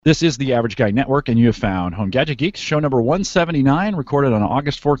This is the Average Guy Network, and you have found Home Gadget Geeks, show number 179, recorded on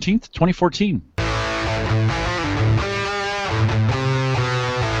August 14th, 2014.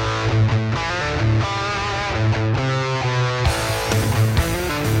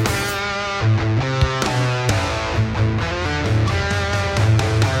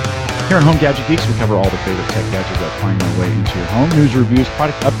 Here on Home Gadget Geeks, we cover all the favorite tech gadgets that find their way into your home. News, reviews,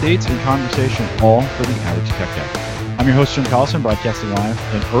 product updates, and conversation, all for the average tech guy. I'm your host, Jim Collison, broadcasting live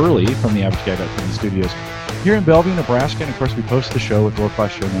and early from the Average Guy.TV studios here in Bellevue, Nebraska. And, of course, we post the show with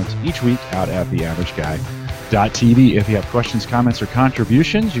world-class show notes each week out at theaverageguy.tv. If you have questions, comments, or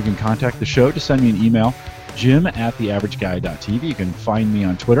contributions, you can contact the show to send me an email, jim@theaverageguy.tv. You can find me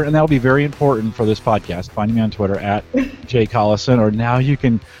on Twitter, and that will be very important for this podcast, finding me on Twitter at jcollison, or now you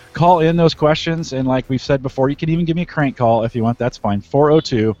can call in those questions, and like we've said before, you can even give me a crank call if you want. That's fine.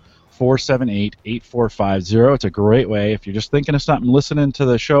 402-478-8450. It's a great way if you're just thinking of something, listening to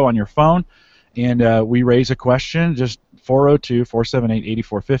the show on your phone, and we raise a question, just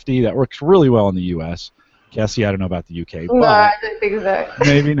 402-478-8450. That works really well in the U.S. Cassie, I don't know about the UK. No, I don't think so.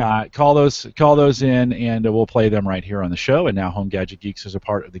 Maybe not. Call those in, and we'll play them right here on the show. And now Home Gadget Geeks is a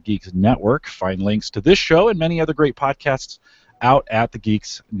part of the Geeks Network. Find links to this show and many other great podcasts out at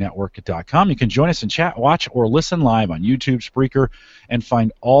thegeeksnetwork.com. You can join us and chat, watch, or listen live on YouTube, Spreaker, and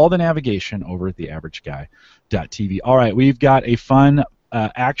find all the navigation over at theaverageguy.tv. All right, we've got a fun,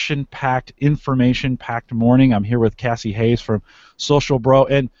 action-packed, information-packed morning. I'm here with Cassie Hayes from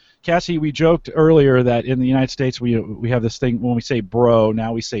Socialbro. And Cassie, we joked earlier that in the United States we have this thing, when we say bro,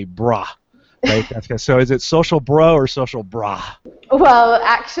 now we say brah. Right? So is it Socialbro or Social Bra? Well,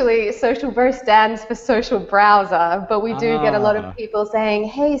 actually, Socialbro stands for social browser, but we do get a lot of people saying,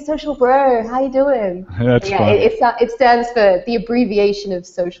 "Hey, Socialbro, how you doing?" That's fun. It stands for the abbreviation of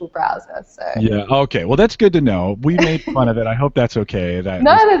social browser. So. Yeah. Okay. Well, that's good to know. We made fun of it. I hope that's okay.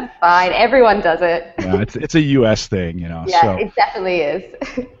 No, that's fine. Everyone does it. Yeah, it's a U.S. thing, you know. Yeah, so. It definitely is.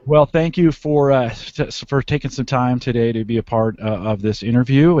 Well, thank you for taking some time today to be a part of this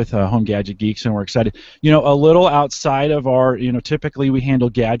interview with Home Gadget Geeks, and we're excited. You know, a little outside of our, typically we handle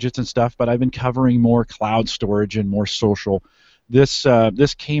gadgets and stuff, but I've been covering more cloud storage and more social. This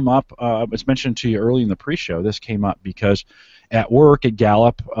came up, as mentioned to you early in the pre-show, this came up because at work at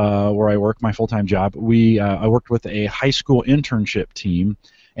Gallup, where I work, my full-time job, I worked with a high school internship team,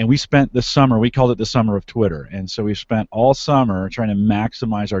 and we spent the summer, we called it the summer of Twitter, and so we spent all summer trying to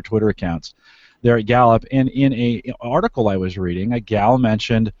maximize our Twitter accounts there at Gallup. And in an article I was reading, a gal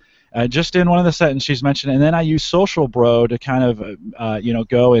mentioned, just in one of the sentences she's mentioned, and then I use Socialbro to kind of,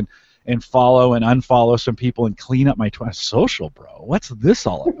 go and follow and unfollow some people and clean up my Twitter. Socialbro, what's this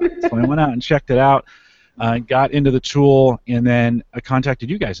all about? So I went out and checked it out, got into the tool, and then I contacted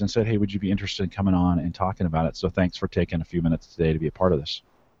you guys and said, hey, would you be interested in coming on and talking about it? So thanks for taking a few minutes today to be a part of this.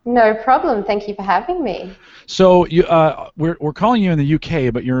 No problem. Thank you for having me. So we're calling you in the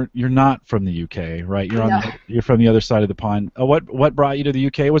UK, but you're not from the UK, right? You're from the other side of the pond. What brought you to the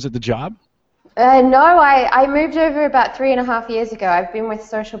UK? Was it the job? No, I moved over about 3.5 years ago. I've been with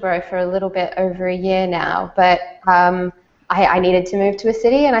Socialbro for a little bit over a year now, but I needed to move to a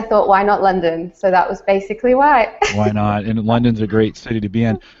city, and I thought, why not London? So that was basically why. Why not? And London's a great city to be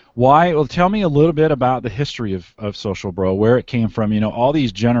in. Why? Well, tell me a little bit about the history of Socialbro, where it came from. All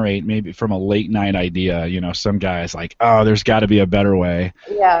these generate maybe from a late-night idea. Some guy's like, oh, there's got to be a better way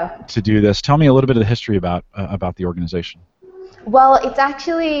to do this. Tell me a little bit of the history about the organization. Well, it's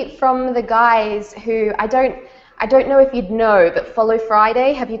actually from the guys who, I don't know if you'd know, but Follow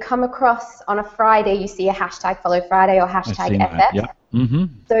Friday. Have you come across on a Friday you see a hashtag Follow Friday or hashtag FF? Yeah. Mm-hmm.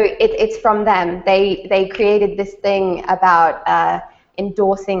 So it's from them. They created this thing about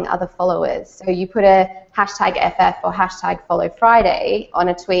endorsing other followers. So you put a hashtag FF or hashtag Follow Friday on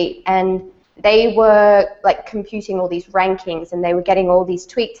a tweet, and they were like computing all these rankings, and they were getting all these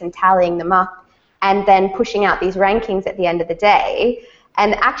tweets and tallying them up, and then pushing out these rankings at the end of the day.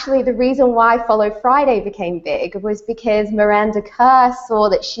 And actually the reason why Follow Friday became big was because Miranda Kerr saw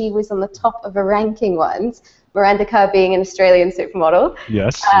that she was on the top of a ranking once, Miranda Kerr being an Australian supermodel.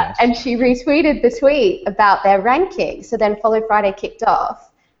 Yes, And she retweeted the tweet about their ranking. So then Follow Friday kicked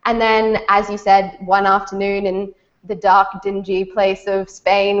off. And then, as you said, one afternoon in the dark, dingy place of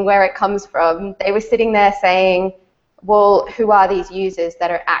Spain where it comes from, they were sitting there saying, well, who are these users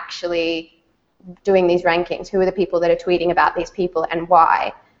that are actually doing these rankings? Who are the people that are tweeting about these people and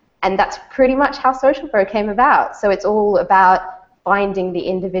why? And that's pretty much how Socialbro came about. So it's all about finding the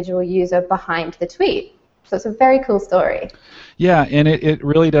individual user behind the tweet. So it's a very cool story. Yeah, and it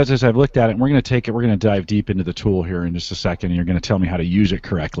really does, as I've looked at it, and we're going to dive deep into the tool here in just a second, and you're going to tell me how to use it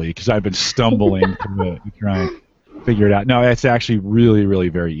correctly, because I've been stumbling through it. Trying. figure it out. No, it's actually really, really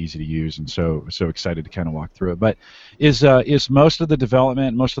very easy to use, and so excited to kind of walk through it. But is most of the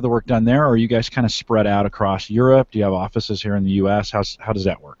development, most of the work done there, or are you guys kind of spread out across Europe? Do you have offices here in the U.S.? How does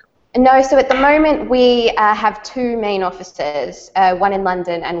that work? No, so at the moment we have two main offices, one in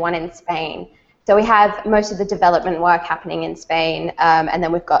London and one in Spain. So we have most of the development work happening in Spain, and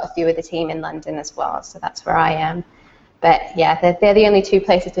then we've got a few of the team in London as well. So that's where I am. But yeah, they're the only two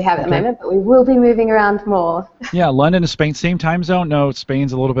places we have at the moment, but we will be moving around more. Yeah, London and Spain, same time zone? No,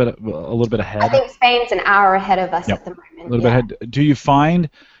 Spain's a little bit ahead. I think Spain's an hour ahead of us at the moment. A little bit ahead. Do you find,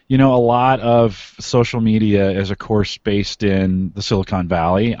 a lot of social media is, of course, based in the Silicon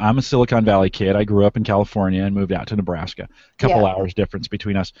Valley? I'm a Silicon Valley kid. I grew up in California and moved out to Nebraska. A couple hours difference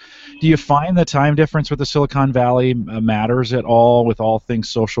between us. Do you find the time difference with the Silicon Valley matters at all with all things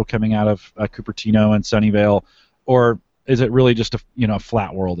social coming out of Cupertino and Sunnyvale, or is it really just a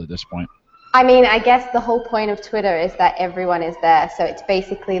flat world at this point? I mean, I guess the whole point of Twitter is that everyone is there, so it's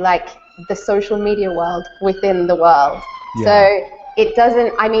basically like the social media world within the world. Yeah. So it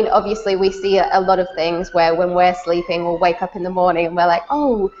doesn't, I mean, obviously we see a lot of things where when we're sleeping, we'll wake up in the morning and we're like,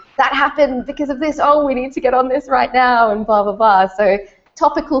 oh, that happened because of this, oh, we need to get on this right now, and blah, blah, blah. So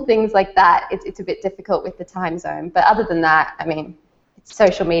topical things like that, it's a bit difficult with the time zone. But other than that, I mean,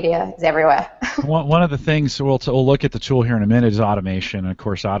 social media is everywhere. One of the things we'll look at the tool here in a minute is automation, and of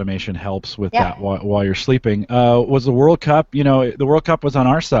course automation helps with that while you're sleeping. Was the World Cup? The World Cup was on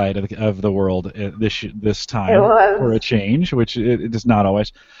our side of the world this time for a change, which it is not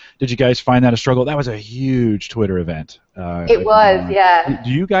always. Did you guys find that a struggle? That was a huge Twitter event. It was, yeah.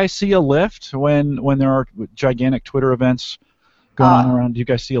 Do you guys see a lift when there are gigantic Twitter events going on around? Do you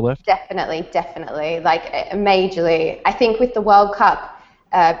guys see a lift? Definitely, like majorly. I think with the World Cup,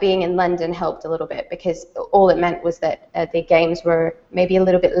 being in London helped a little bit, because all it meant was that the games were maybe a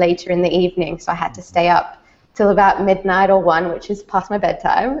little bit later in the evening, so I had to stay up till about midnight or 1, which is past my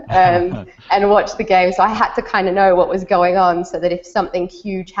bedtime, and watch the game. So I had to kind of know what was going on, so that if something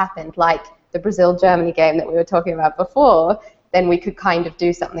huge happened, like the Brazil-Germany game that we were talking about before, then we could kind of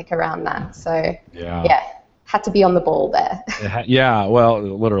do something around that. So yeah, had to be on the ball there. Yeah, well,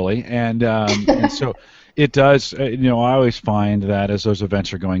 literally, and so. It does. I always find that as those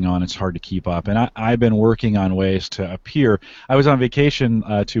events are going on, it's hard to keep up. And I've been working on ways to appear. I was on vacation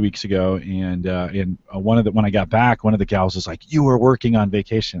 2 weeks ago, and when I got back, one of the gals was like, "You were working on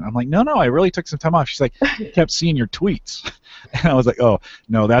vacation." I'm like, "No, I really took some time off." She's like, "I kept seeing your tweets," and I was like, "Oh,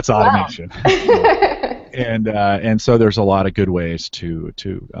 no, that's automation." Wow. And so there's a lot of good ways to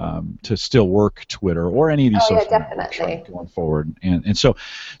still work Twitter or any of these social media going forward. And so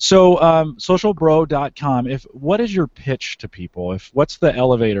socialbro.com. What is your pitch to people? What's the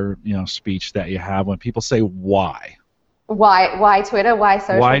elevator speech that you have when people say why? Why Twitter? Why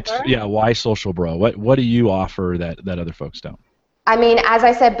Socialbro? Why Socialbro? What do you offer that other folks don't? I mean, as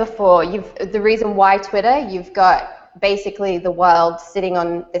I said before, the reason why Twitter, you've got basically the world sitting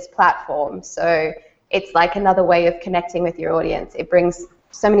on this platform, so it's like another way of connecting with your audience. It brings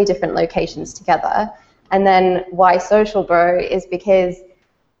so many different locations together. And then why Socialbro is because,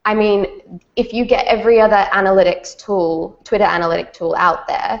 I mean, if you get every other analytics tool, Twitter analytic tool out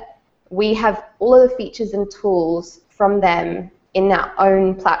there, we have all of the features and tools from them in our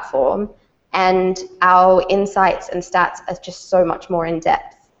own platform, and our insights and stats are just so much more in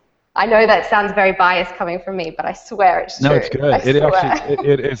depth. I know that sounds very biased coming from me, but I swear it's true. No, it's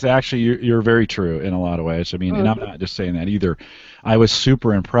good. It's actually you're very true in a lot of ways. I mean, and I'm not just saying that either. I was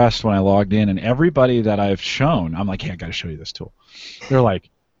super impressed when I logged in, and everybody that I've shown, I'm like, hey, I got to show you this tool. They're like,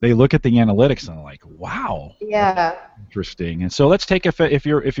 they look at the analytics and they're like, wow, yeah, interesting. And so let's take if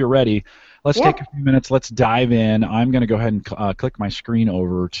you're ready, let's take a few minutes. Let's dive in. I'm going to go ahead and click my screen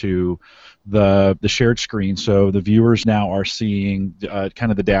over to the shared screen, so the viewers now are seeing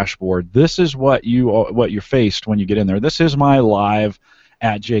kind of the dashboard. This is what you're faced when you get in there. This is my live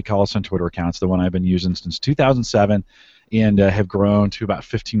 @JCollison Twitter account. It's the one I've been using since 2007, and have grown to about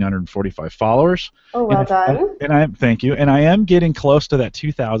 1,545 followers. Oh, well done. Thank you. And I am getting close to that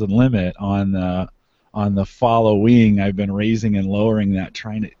 2,000 limit on the following. I've been raising and lowering that,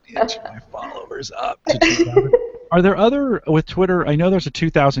 trying to inch my followers up to 2,000. Are there other with Twitter? I know there's a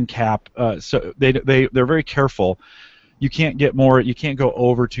 2,000 cap, so they're very careful. You can't get more. You can't go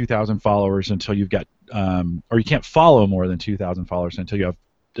over 2,000 followers until you've got, or you can't follow more than 2,000 followers until you have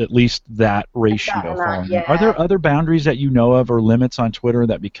at least that ratio. Yeah. Are there other boundaries that you know of or limits on Twitter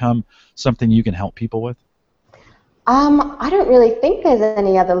that become something you can help people with? I don't really think there's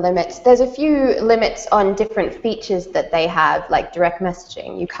any other limits. There's a few limits on different features that they have, like direct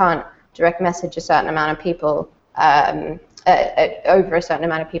messaging. You can't direct message a certain amount of people over a certain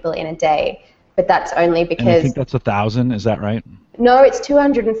amount of people in a day. but that's only And I because think that's 1,000. Is that right? no, it's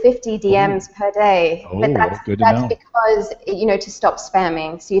 250 DMs per day. Oh, But that's good to know. because, to stop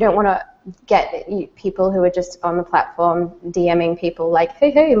spamming. So you don't want to get people who are just on the platform DMing people like,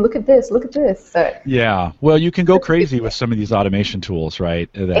 hey, look at this. So Yeah. Well, you can go crazy with some of these automation tools, right?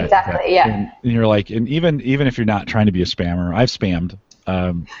 Exactly, yeah. And you're like, and even if you're not trying to be a spammer, I've spammed.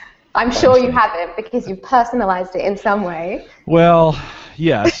 I'm sure you haven't because you've personalized it in some way. Well,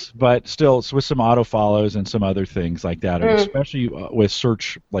 yes, but still with some auto follows and some other things like that, and especially with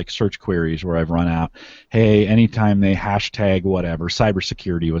search queries where I've run out, hey, anytime they hashtag whatever,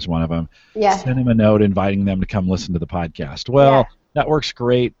 cybersecurity was one of them, send them a note inviting them to come listen to the podcast. Well, that works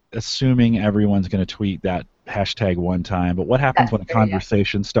great, assuming everyone's going to tweet that hashtag one time, but what happens when a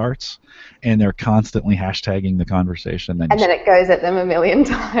conversation starts and they're constantly hashtagging the conversation? Then it goes at them a million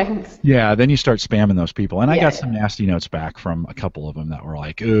times. Yeah, then you start spamming those people. And I got some nasty notes back from a couple of them that were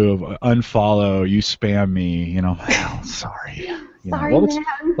like, ooh, unfollow, you spam me, well, sorry.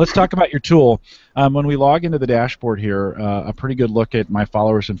 Let's talk about your tool. When we log into the dashboard here, a pretty good look at my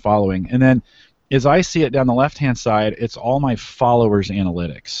followers and following. And then as I see it down the left-hand side, it's all my followers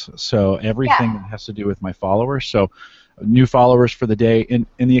analytics. So everything that has to do with my followers. So new followers for the day. And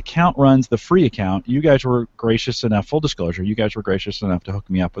the account runs the free account. You guys were gracious enough, full disclosure, you guys were gracious enough to hook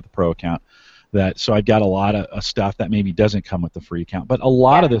me up with the pro account. So I've got a lot of stuff that maybe doesn't come with the free account. But a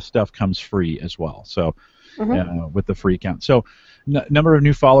lot of this stuff comes free as well. So with the free account. So number of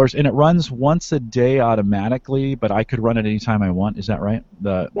new followers, and it runs once a day automatically, but I could run it anytime I want. Is that right?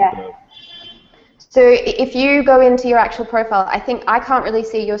 So if you go into your actual profile, I think I can't really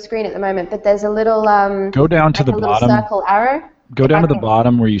see your screen at the moment, but there's a little go down to the bottom. Circle arrow. Go down to the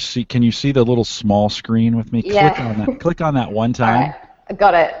bottom where you see. Can you see the little small screen with me? Click on that. Click on that one time. All right. I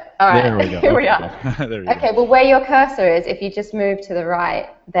got it. All right. There we go. Here we are. There you go. Okay. Well, where your cursor is, if you just move to the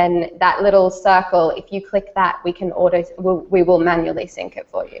right, then that little circle. If you click that, we will manually sync it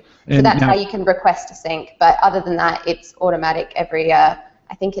for you. So that's how you can request to sync. But other than that, it's automatic every.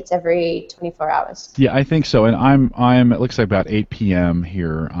 I think it's every 24 hours. Yeah, I think so. And I'm. It looks like about 8 p.m.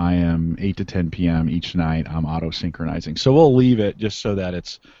 here. I am 8 to 10 p.m. each night. I'm auto synchronizing. So we'll leave it just so that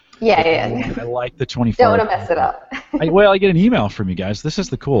it's. Yeah. I like the 24. Don't want to mess it up. I get an email from you guys. This is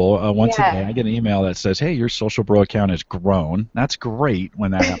the cool. Once a day, I get an email that says, "Hey, your Socialbro account has grown." That's great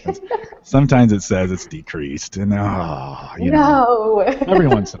when that happens. Sometimes it says it's decreased, and every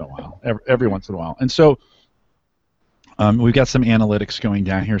once in a while. Every once in a while, and so. We've got some analytics going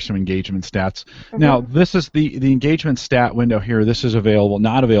down here, some engagement stats. Now, this is the engagement stat window here. This is available,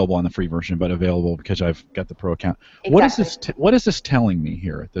 not available on the free version, but available because I've got the pro account. Exactly. What is this telling me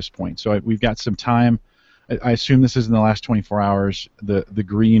here at this point? So we've got some time. I assume this is in the last 24 hours. The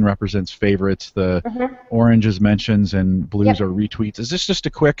green represents favorites. The orange is mentions, and blues are retweets. Is this just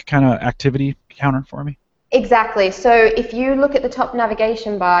a quick kind of activity counter for me? Exactly. So if you look at the top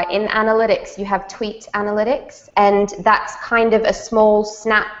navigation bar, in analytics, you have tweet analytics, and that's kind of a small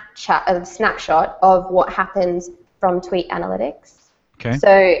snapshot of what happens from tweet analytics. Okay. So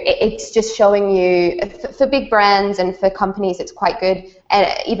it's just showing you, for big brands and for companies, it's quite good.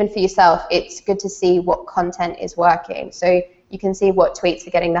 And even for yourself, it's good to see what content is working. So you can see what tweets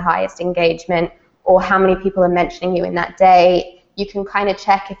are getting the highest engagement or how many people are mentioning you in that day. You can kind of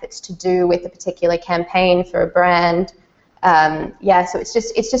check if it's to do with a particular campaign for a brand. So it's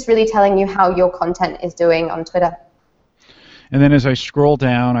just really telling you how your content is doing on Twitter. And then as I scroll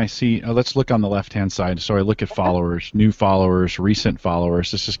down, I see, let's look on the left-hand side. So I look at followers, new followers, recent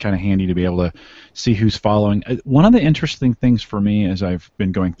followers. This is kind of handy to be able to see who's following. One of the interesting things for me as I've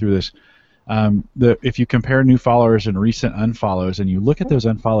been going through this, if you compare new followers and recent unfollows, and you look at those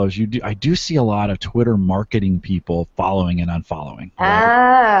unfollows, I do see a lot of Twitter marketing people following and unfollowing.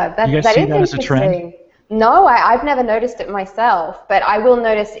 Right? That is as a trend? No, I've never noticed it myself, but I will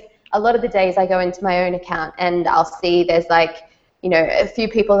notice a lot of the days I go into my own account and I'll see there's a few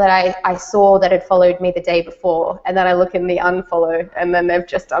people that I saw that had followed me the day before, and then I look in the unfollow, and then they've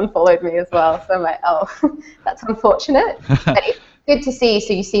just unfollowed me as well. So I'm like, oh, that's unfortunate. But it's good to see.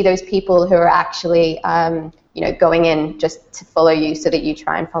 So you see those people who are actually, going in just to follow you, so that you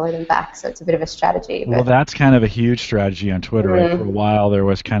try and follow them back. So it's a bit of a strategy. Well, that's kind of a huge strategy on Twitter. Right? For a while, there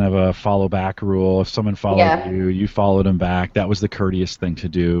was kind of a follow back rule. If someone followed you, you followed them back. That was the courteous thing to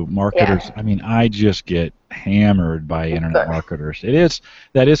do. Marketers, I just get hammered by internet marketers.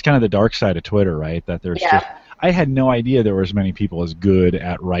 That is kind of the dark side of Twitter, right? That there's just. I had no idea there were as many people as good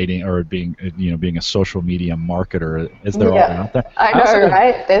at writing or being a social media marketer as there are out there. I know,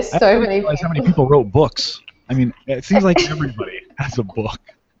 right? There's so many people. How many people wrote books? It seems like everybody has a book.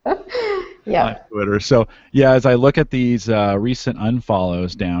 Yeah. Twitter. So yeah, as I look at these recent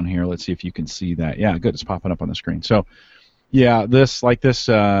unfollows down here, let's see if you can see that. Yeah, good. It's popping up on the screen. So yeah, this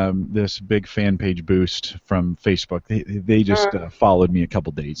big fan page boost from Facebook. They just followed me a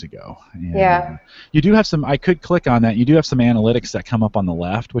couple days ago. And, Yeah. you do have some. I could click on that. You do have some analytics that come up on the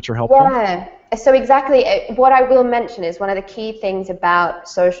left, which are helpful. Yeah. So exactly, what I will mention is one of the key things about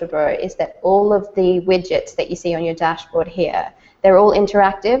Socialbro is that all of the widgets that you see on your dashboard here, they're all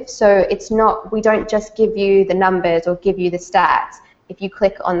interactive. So it's not, we don't just give you the numbers or give you the stats. If you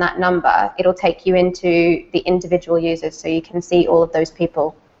click on that number, it'll take you into the individual users, so you can see all of those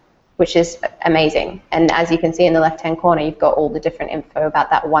people, which is amazing. And as you can see in the left-hand corner, you've got all the different info about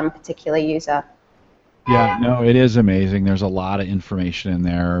that one particular user. Yeah, no, it is amazing. There's a lot of information in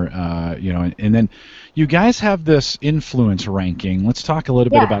there, and then you guys have this influence ranking. Let's talk a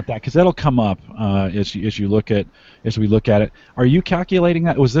little bit about that, because that'll come up as we look at it. Are you calculating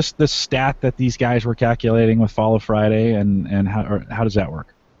that? Was this stat that these guys were calculating with Follow Friday, and how does that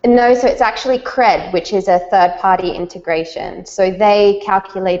work? No, so it's actually Cred, which is a third-party integration. So they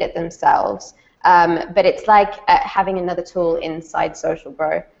calculate it themselves, but it's like having another tool inside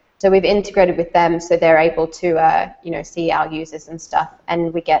Socialbro. So we've integrated with them, so they're able to, see our users and stuff,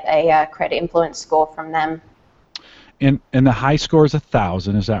 and we get a credit influence score from them. And the high score is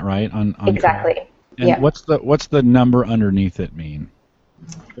 1,000, is that right? On exactly. And yeah. what's the number underneath it mean?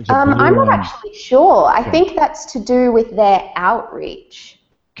 I'm not actually sure. I think that's to do with their outreach.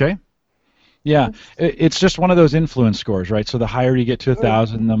 Okay. Yeah, it's just one of those influence scores, right? So the higher you get to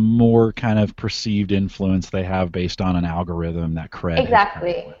 1,000, the more kind of perceived influence they have based on an algorithm that Cred.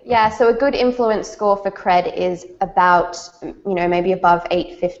 Exactly. Yeah. So a good influence score for Cred is about, maybe above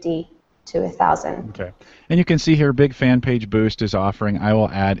 850 to 1,000. Okay. And you can see here, Big Fan Page Boost is offering, I will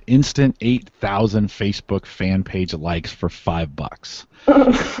add instant 8,000 Facebook fan page likes for $5.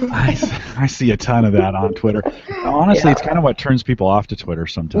 I see a ton of that on Twitter. Honestly, it's kind of what turns people off to Twitter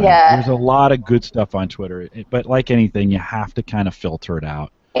sometimes. Yeah. There's a lot of good stuff on Twitter, but like anything, you have to kind of filter it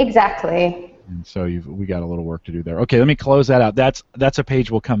out. Exactly. And so we got a little work to do there. Okay, let me close that out. That's a page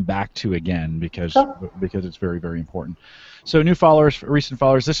we'll come back to again because it's very, very important. So new followers, recent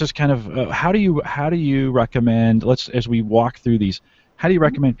followers. This is kind of how do you recommend? As we walk through these, how do you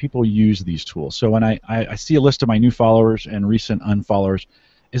recommend people use these tools? So when I see a list of my new followers and recent unfollowers,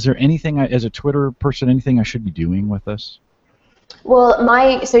 is there anything as a Twitter person, anything I should be doing with this? Well,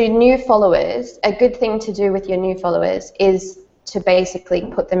 new followers, a good thing to do with your new followers is to basically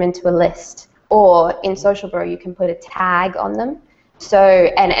put them into a list, or in Socialbro you can put a tag on them. So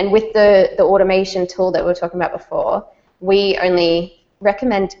and with the automation tool that we were talking about before, we only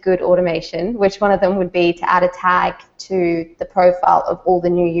recommend good automation, which one of them would be to add a tag to the profile of all the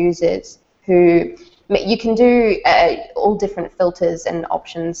new users who you can do all different filters and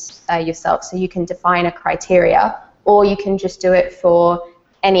options yourself. So you can define a criteria, or you can just do it for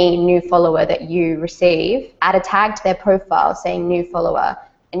any new follower that you receive. Add a tag to their profile saying new follower,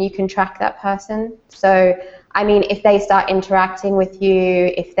 and you can track that person. So I mean, if they start interacting with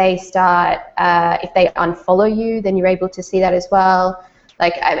you, if they unfollow you, then you're able to see that as well.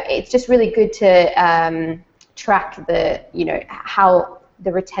 Like, it's just really good to track how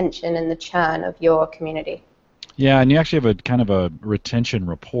the retention and the churn of your community. Yeah, and you actually have a kind of a retention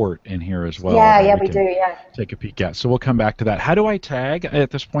report in here as well. Yeah, we do, yeah. Take a peek at. So we'll come back to that. How do I tag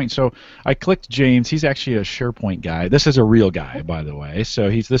at this point? So I clicked James. He's actually a SharePoint guy. This is a real guy, by the way. So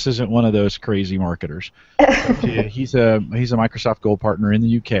this isn't one of those crazy marketers. He's a Microsoft Gold partner in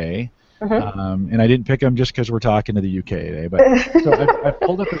the UK. And I didn't pick him just because we're talking to the UK today. But so I've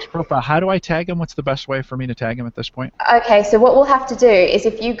pulled up his profile. How do I tag him? What's the best way for me to tag him at this point? Okay, so what we'll have to do is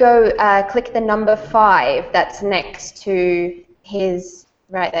if you go click the number 5 that's next to his,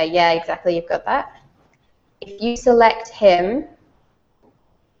 right there, yeah, exactly, you've got that. If you select him,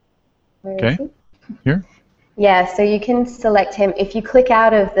 where is he? Here? Yeah, so you can select him. If you click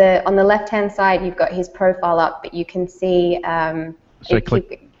out of on the left-hand side, you've got his profile up, but you can see... so I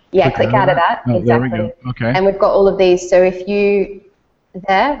click... Yeah, click out of that. Oh, exactly. There we go. Okay. And we've got all of these. So if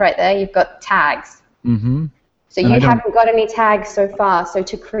right there, you've got tags. Mm-hmm. So you haven't got any tags so far. So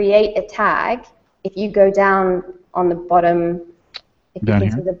to create a tag, if you go down on the bottom, if down you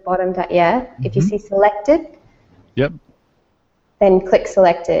can here? see the bottom, if you see selected, Yep. then click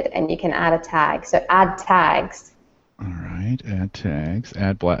selected, and you can add a tag. So add tags. All right, add tags,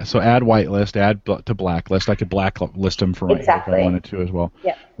 add black. So add whitelist, add to blacklist. I could blacklist them for if I wanted to as well.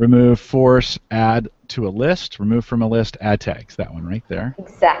 Yep. Remove, force, add to a list. Remove from a list, add tags. That one right there.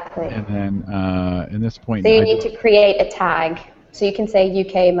 Exactly. And then in this point, so you need to create a tag. So you can say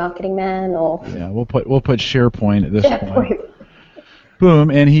UK marketing man, or yeah, we'll put SharePoint at this point.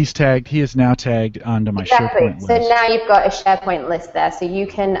 boom, and he is now tagged onto my SharePoint list. So now you've got a SharePoint list there. So you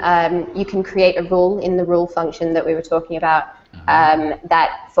can create a rule in the rule function that we were talking about,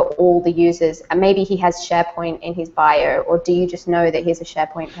 that for all the users, and maybe he has SharePoint in his bio, or do you just know that he's a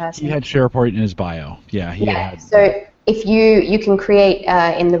SharePoint person? He had SharePoint in his bio. Yeah, he had. So if you can create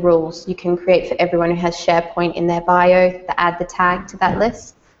in the rules, you can create for everyone who has SharePoint in their bio to add the tag to that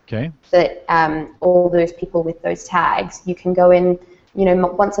list. Okay. That all those people with those tags, you can go in,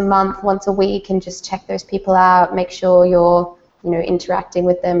 once a month, once a week, and just check those people out. Make sure you're, interacting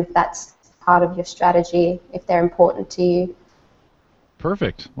with them if that's part of your strategy, if they're important to you.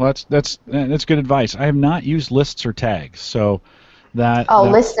 Perfect. Well, that's good advice. I have not used lists or tags, so that.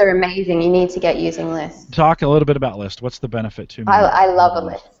 Lists are amazing. You need to get using lists. Talk a little bit about lists. What's the benefit to me? I love a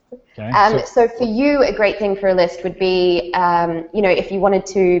list. Okay. So for you, a great thing for a list would be, if you wanted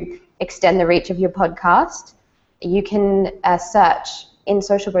to extend the reach of your podcast, you can search in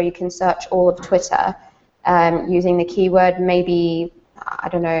Socialbro. You can search all of Twitter using the keyword, maybe, I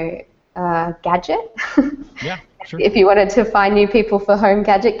don't know, gadget. Yeah, sure. If you wanted to find new people for Home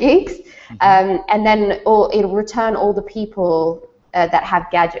Gadget Geeks, and then it'll return all the people that have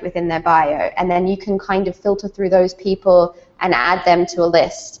gadget within their bio, and then you can kind of filter through those people and add them to a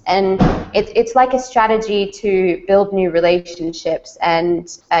list. And it's like a strategy to build new relationships and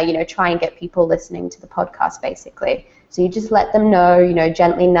try and get people listening to the podcast, basically. So you just let them know,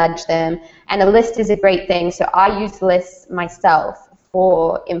 gently nudge them. And a list is a great thing. So I use lists myself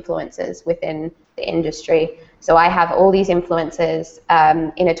for influencers within the industry. So I have all these influencers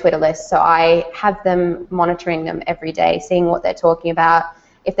in a Twitter list. So I have them monitoring them every day, seeing what they're talking about.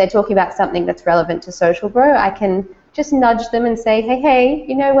 If they're talking about something that's relevant to Socialbro, I can just nudge them and say, hey,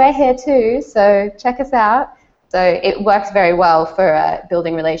 we're here too, so check us out. So it works very well for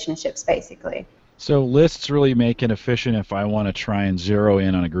building relationships, basically. So lists really make it efficient if I want to try and zero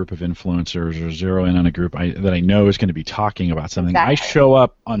in on a group of influencers or zero in on a group that I know is going to be talking about something. Exactly. I show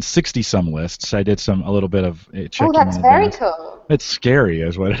up on 60-some lists. I did a little bit of checking. Oh, that's very cool. It's scary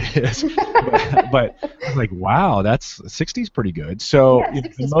is what it is. but I'm like, wow, 60's pretty good. So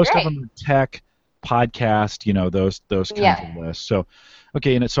most of them are tech, podcast, those kinds of lists. So,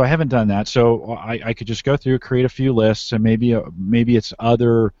 okay, and so I haven't done that. So I could just go through, create a few lists, and maybe it's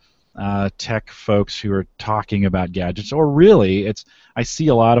other tech folks who are talking about gadgets, or really I see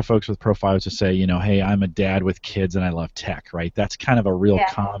a lot of folks with profiles that say, hey, I'm a dad with kids and I love tech, right? That's kind of a real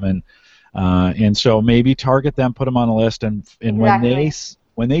common, and so maybe target them, put them on a list, and exactly.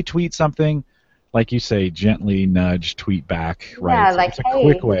 when they tweet something, like you say, gently nudge, tweet back, right? Yeah, like, it's a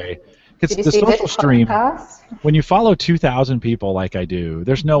quick way. It's the see social this stream. podcast? When you follow 2,000 people like I do,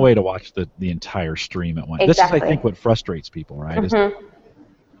 there's no way to watch the entire stream at once. Exactly. This is, I think, what frustrates people, right?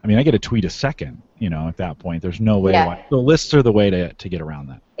 I get a tweet a second, at that point. There's no way. So lists are the way to get around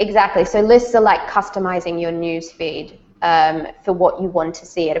that. Exactly. So lists are like customizing your news feed for what you want to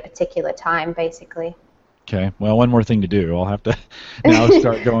see at a particular time, basically. Okay. Well, one more thing to do. I'll have to now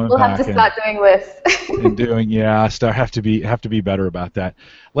start going we'll back. We'll have to start doing lists. and doing, have to be better about that.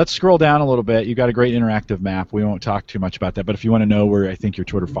 Let's scroll down a little bit. You've got a great interactive map. We won't talk too much about that, but if you want to know where I think your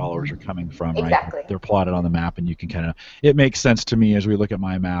Twitter followers are coming from, exactly. Right? They're plotted on the map, and you can it makes sense to me as we look at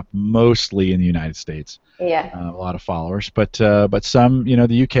my map, mostly in the United States. Yeah. A lot of followers, but some,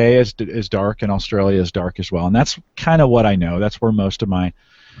 the UK is dark, and Australia is dark as well, and that's kind of what I know. That's where most of my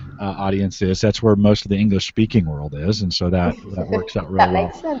audience is. That's where most of the English-speaking world is, and so that works out really well. That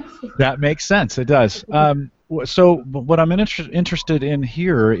makes sense. That makes sense. It does. So what I'm interested in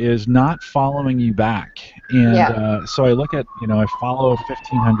here is not following you back, and so I look at I follow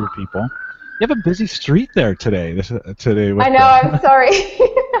 1,500 people. You have a busy street there today. I know. I'm sorry.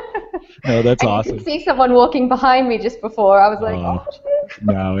 No, that's awesome. I could see someone walking behind me just before. I was like, oh shit.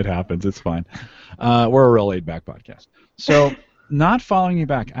 No, it happens. It's fine. We're a real laid-back podcast. So. Not following you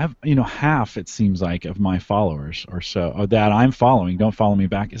back. I have, half, it seems like, of my followers or so or that I'm following don't follow me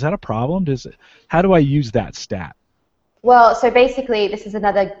back. Is that a problem? How do I use that stat? Well, so basically, this is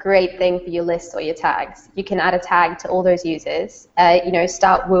another great thing for your lists or your tags. You can add a tag to all those users.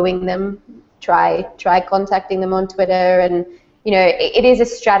 Start wooing them. Try contacting them on Twitter, and it is a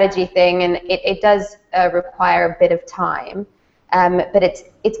strategy thing, and it does require a bit of time. But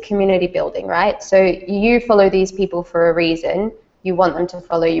it's community building, right? So you follow these people for a reason. You want them to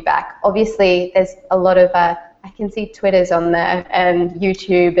follow you back. Obviously, there's a lot of I can see Twitter's on there and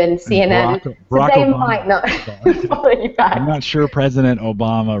YouTube and CNN. Barack so they Obama. Might not follow you back. I'm not sure President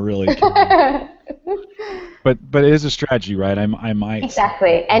Obama really can. But it is a strategy, right? I might.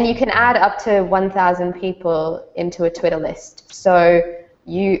 Exactly, and you can add up to 1,000 people into a Twitter list. So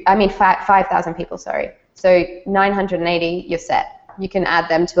 5,000 people, sorry. So 980, you're set. you can add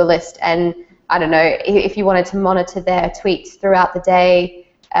them to a list, and I don't know, if you wanted to monitor their tweets throughout the day,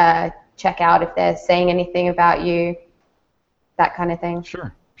 check out if they're saying anything about you, that kind of thing.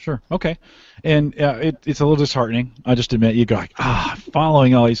 Sure. Okay. And it's a little disheartening. I just admit, you go like,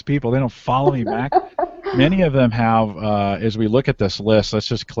 following all these people, they don't follow me back. Many of them have, as we look at this list, let's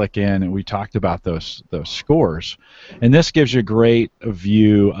just click in, and we talked about those scores. And this gives you a great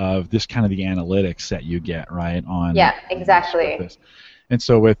view of this kind of the analytics that you get, right? Yeah, exactly. And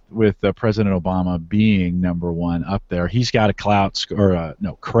so with President Obama being number one up there, he's got a cred score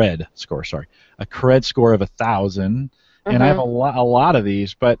of 1,000. And I have a lot of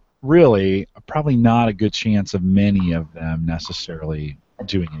these, but really probably not a good chance of many of them necessarily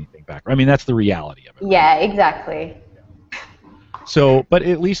doing anything back. I mean, that's the reality of it. Yeah, exactly. So, but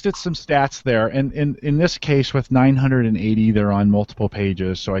at least it's some stats there. And in this case, with 980, they're on multiple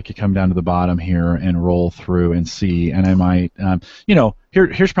pages, so I could come down to the bottom here and roll through and see. And I might,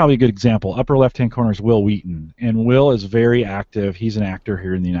 here's probably a good example. Upper left-hand corner is Will Wheaton. And Will is very active. He's an actor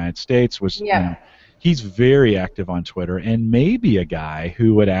here in the United States. He's very active on Twitter, and maybe a guy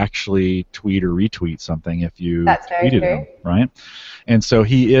who would actually tweet or retweet something if you tweeted him, right? And so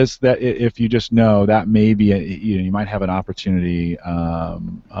he is that. If you just know that, maybe you might have an opportunity.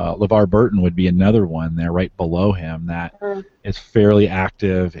 LeVar Burton would be another one there, right below him, that is fairly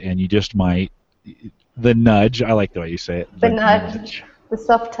active, and you just might the nudge. I like the way you say it. The nudge. The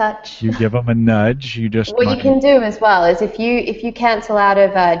soft touch. You give them a nudge. You just. What you can do as well is if you cancel out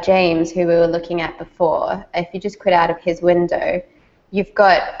of James, who we were looking at before, if you just quit out of his window, you've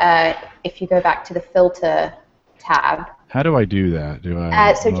got if you go back to the filter tab. How do I do that? Do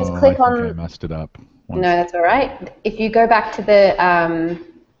I? So just click on. I messed it up. No, that's all right. If you go back to the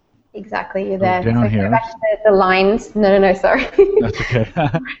exactly, you're there. Down so here. Go back to the lines. No, sorry. That's okay.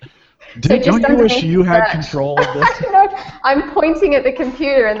 Don't you wish you had control of this? No, I'm pointing at the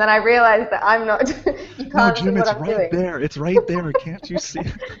computer, and then I realized that I'm not. You can't Jim, see what it's I'm right doing. there. It's right there. Can't you see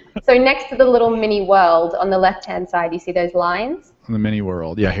it? So next to the little mini world on the left-hand side, you see those lines? In the mini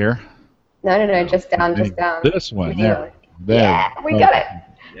world. Yeah, here? No, just down, This one, there. Yeah, we got it.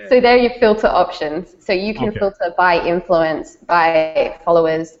 Yeah. So there are your filter options. So you can filter by influence, by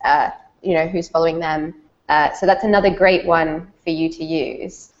followers, who's following them. So that's another great one for you to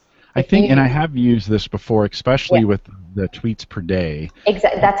use. I think, and I have used this before, especially with the tweets per day.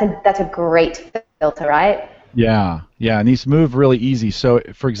 Exactly. That's a great filter, right? Yeah, and these move really easy. So,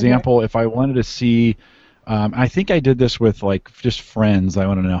 for example, if I wanted to see, I think I did this with like just friends. I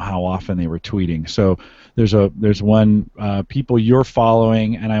want to know how often they were tweeting. So there's one people you're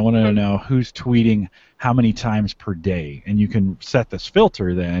following, and I want to know who's tweeting how many times per day, and you can set this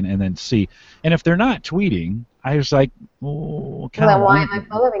filter then, and then see. And if they're not tweeting, I was like, why am I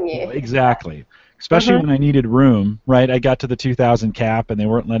following you? Exactly. Especially when I needed room, right? I got to the 2,000 cap, and they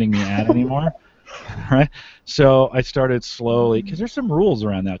weren't letting me add anymore, right? So I started slowly, because there's some rules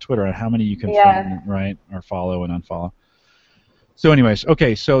around that Twitter on how many you can friend, right, or follow and unfollow. So anyways,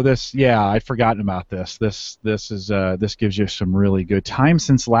 okay, so this, I'd forgotten about this. This gives you some really good time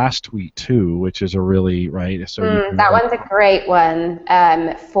since last tweet too, which is a really, right? So that one's a great one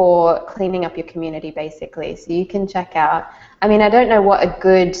for cleaning up your community, basically. So you can check out. I mean, I don't know what a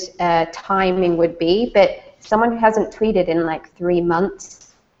good timing would be, but someone who hasn't tweeted in like 3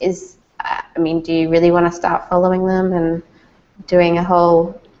 months is. I mean, do you really want to start following them and doing a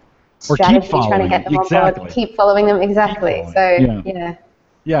whole strategy trying to get them on board? Keep following them, exactly. So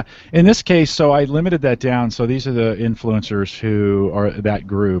yeah. In this case, so I limited that down. So these are the influencers who are that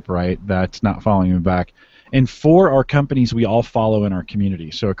group, right? That's not following me back. And 4 are companies we all follow in our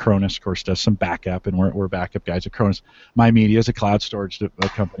community. So Acronis, of course, does some backup, and we're backup guys. Acronis, My Media is a cloud storage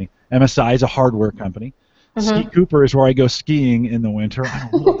company. MSI is a hardware company. Ski Cooper is where I go skiing in the winter.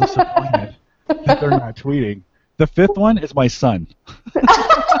 I'm a little disappointed that they're not tweeting. The 5th one is my son.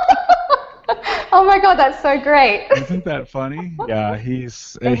 Oh my God, that's so great. Isn't that funny? Yeah, he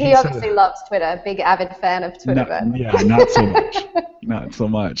obviously loves Twitter. Big avid fan of Twitter. Not so much. Not so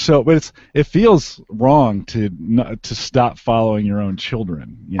much. So, but it feels wrong to stop following your own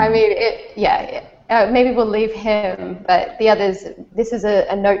children. You know? I mean, maybe we'll leave him, but the others. This is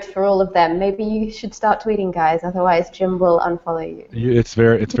a note for all of them. Maybe you should start tweeting, guys. Otherwise, Jim will unfollow you. It's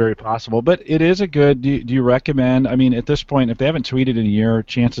very possible, but it is a good. Do you recommend? I mean, at this point, if they haven't tweeted in a year,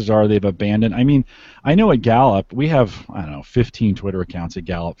 chances are they've abandoned. I mean, I know at Gallup we have 15 Twitter accounts at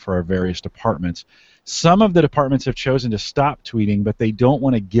Gallup for our various departments. Some of the departments have chosen to stop tweeting, but they don't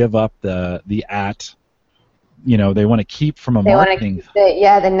want to give up the at. They want to keep from a marketing.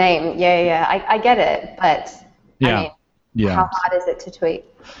 The name. Yeah. I get it, but I mean, Yeah. How hard is it to tweet?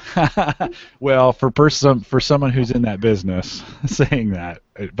 Well, for someone who's in that business, saying that,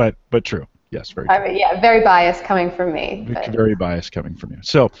 but true. Yes, very I true. mean, yeah, very biased coming from me. But. Very biased coming from you.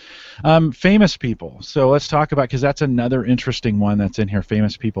 So, famous people. So let's talk about, because that's another interesting one that's in here.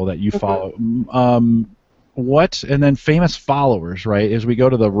 Famous people that you follow. And then famous followers, right? As we go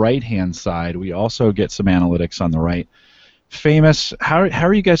to the right-hand side, we also get some analytics on the right. Famous. How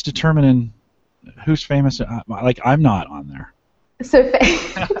are you guys determining who's famous? Like, I'm not on there. So,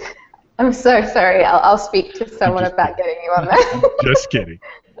 I'm so sorry. I'll speak to someone about getting you on there. Just kidding.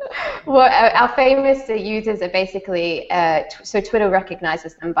 Well, our famous users are basically, so Twitter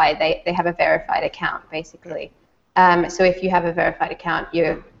recognizes them by they have a verified account, basically. So if you have a verified account,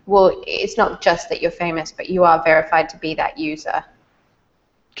 it's not just that you're famous, but you are verified to be that user.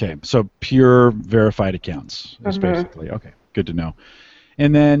 Okay, so pure verified accounts is basically, okay, good to know.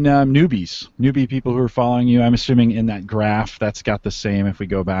 And then newbie people who are following you, I'm assuming in that graph, that's got the same. If we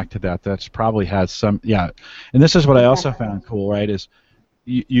go back to that, that's probably has some, yeah. And this is what I also found cool, right, is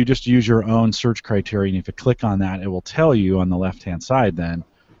you just use your own search criteria, and if you click on that, it will tell you on the left-hand side then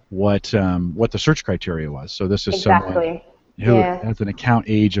what the search criteria was. So this is someone who has an account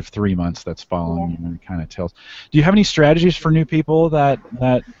age of 3 months that's following you, and it kind of tells. Do you have any strategies for new people that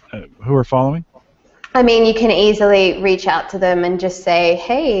who are following? I mean, you can easily reach out to them and just say,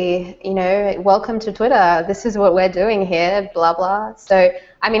 hey, welcome to Twitter. This is what we're doing here, blah, blah. So,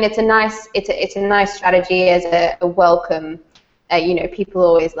 I mean, it's a nice strategy as a welcome. People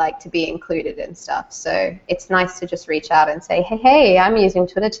always like to be included and stuff. So it's nice to just reach out and say, hey, I'm using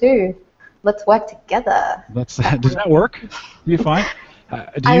Twitter too. Let's work together. Does that work? Do you find?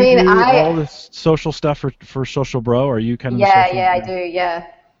 Do you do all this social stuff for Socialbro? Are you kind of I do, yeah.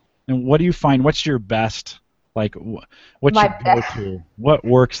 And what do you find? What's your best? Like, what's your go-to? What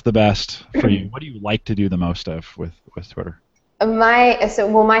works the best for you? What do you like to do the most of with Twitter? My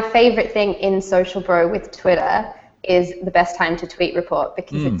favorite thing in Socialbro with Twitter is the best time to tweet report,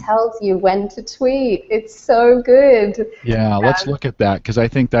 because it tells you when to tweet. It's so good. Yeah, let's look at that, because I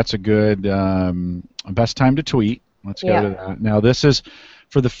think that's a good best time to tweet. Let's go to that. Now, this is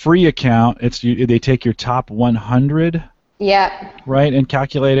for the free account. They take your top 100. Yeah. Right, and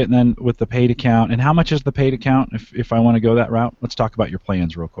calculate it, and then with the paid account. And how much is the paid account if I want to go that route? Let's talk about your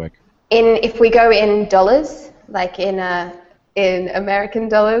plans real quick. If we go in dollars, like in American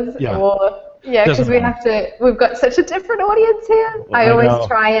dollars, because we've got such a different audience here. I always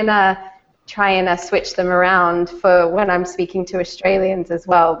try and switch them around for when I'm speaking to Australians as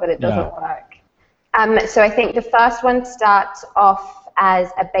well, but it doesn't work. So I think the first one starts off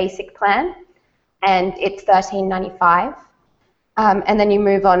as a basic plan, and it's $13.95. And then you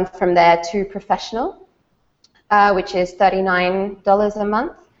move on from there to professional, which is $39 a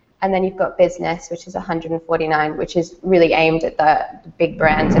month. And then you've got business, which is $149, which is really aimed at the big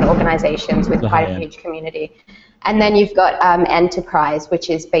brands and organizations with quite a huge community. And then you've got enterprise,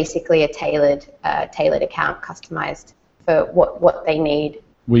 which is basically a tailored account, customized for what they need.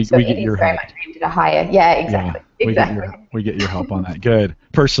 We get your very help. much aimed at a higher. Yeah, exactly. Yeah, we get your help on that. Good.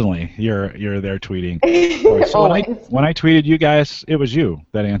 Personally, you're there tweeting. So when I tweeted you guys, it was you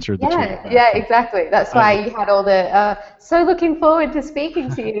that answered the tweet. Yeah, exactly. That's why you had all the so looking forward to speaking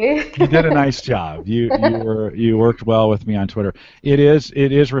to you. You did a nice job. You worked well with me on Twitter. It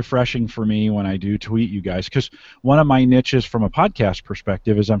is refreshing for me when I do tweet you guys, because one of my niches from a podcast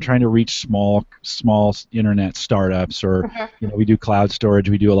perspective is I'm trying to reach small internet startups, or we do cloud storage,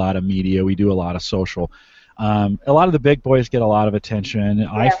 we do a lot of media, we do a lot of social. A lot of the big boys get a lot of attention.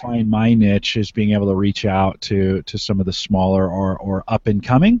 Yeah. I find my niche is being able to reach out to some of the smaller or up and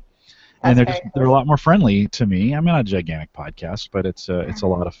coming, and they're a lot more friendly to me. I'm not a gigantic podcast, but it's a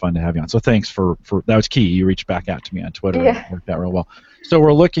lot of fun to have you on. So thanks for that was key. You reached back out to me on Twitter. Yeah. It worked out real well. So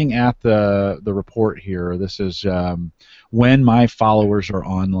we're looking at the report here. This is when my followers are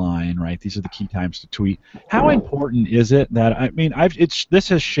online, right? These are the key times to tweet. How important is it that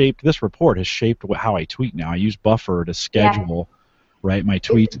this report has shaped how I tweet now. I use Buffer to schedule, right, my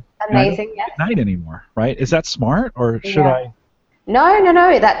tweets. Amazing. At night anymore, right? Is that smart, or should I?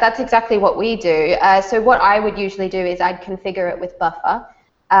 No. That's exactly what we do. So what I would usually do is I'd configure it with Buffer.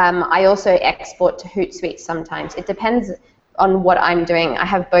 I also export to Hootsuite sometimes. It depends on what I'm doing. I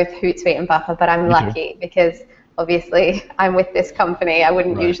have both Hootsuite and Buffer, but I'm lucky because obviously I'm with this company. I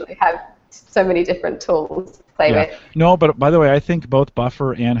wouldn't usually have so many different tools to play with. No, but by the way, I think both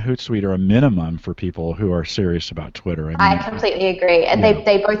Buffer and Hootsuite are a minimum for people who are serious about Twitter. I completely agree. And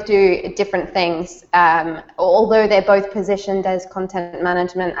they both do different things. Although they're both positioned as content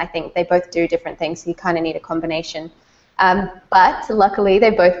management, I think they both do different things, so you kind of need a combination. But luckily,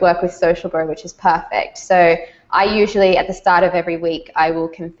 they both work with Socialbro, which is perfect. So I usually, at the start of every week, I will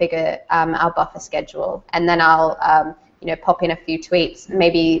configure our buffer schedule, and then I'll pop in a few tweets,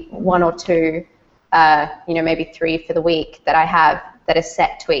 maybe one or two, maybe three for the week that I have that are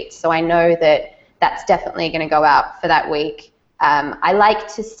set tweets. So I know that that's definitely going to go out for that week. I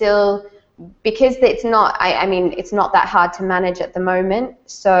like to still, because it's not, it's not that hard to manage at the moment,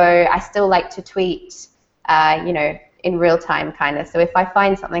 so I still like to tweet, in real time kind of. So if I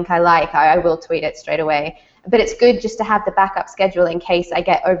find something I like, I will tweet it straight away. But it's good just to have the backup schedule in case I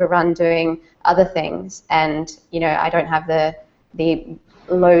get overrun doing other things, and I don't have the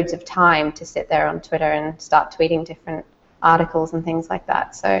loads of time to sit there on Twitter and start tweeting different articles and things like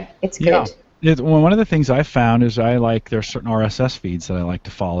that. So it's good. One of the things I found is there's certain RSS feeds that I like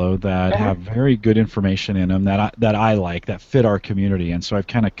to follow that have very good information in them that fit our community, and so I've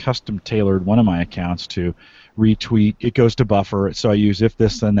kind of custom tailored one of my accounts to retweet. It goes to Buffer, so I use if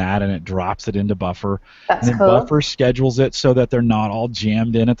this then that, and it drops it into Buffer. That's and then cool. Buffer schedules it so that they're not all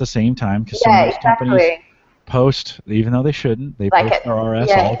jammed in at the same time, because some of these companies post, even though they shouldn't, they post their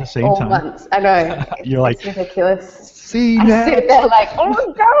RS all at the same time. Once. I know. You're like, it's ridiculous. See I that? sit there like, oh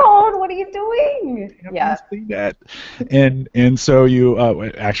my god, what are you doing? Yeah. See that. And so you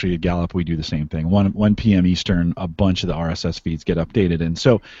actually at Gallup we do the same thing. 1 p.m. Eastern, a bunch of the RSS feeds get updated, and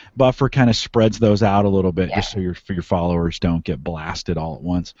so Buffer kind of spreads those out a little bit just so your followers don't get blasted all at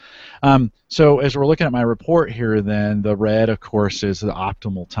once. So as we're looking at my report here, then the red, of course, is the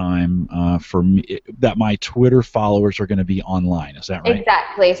optimal time for me that my Twitter followers are going to be online. Is that right?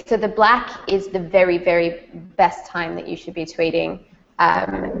 Exactly. So the black is the very, very best time that you should be tweeting,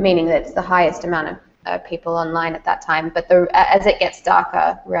 meaning that it's the highest amount of people online at that time. But as it gets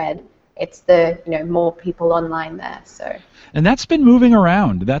darker, red, it's the more people online there. So. And that's been moving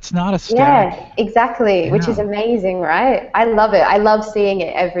around. That's not a static. Yeah, exactly, which is amazing, right? I love it. I love seeing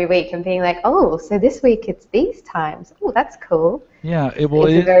it every week and being like, oh, so this week it's these times. Oh, that's cool. Yeah, it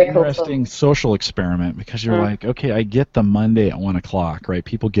is an interesting social experiment, because you're like, okay, I get the Monday at 1 o'clock, right?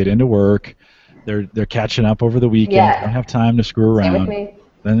 People get into work. They're catching up over the weekend. They don't have time to screw around. Same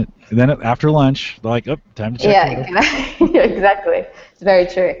with me. Then after lunch, they're like, oh, time to check. Yeah, exactly. It's very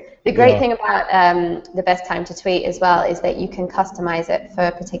true. The great thing about the best time to tweet as well is that you can customize it for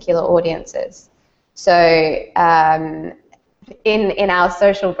particular audiences. So in our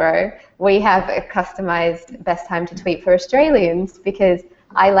Socialbro, we have a customized best time to tweet for Australians, because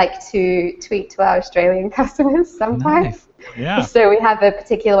I like to tweet to our Australian customers sometimes. Nice. Yeah. So we have a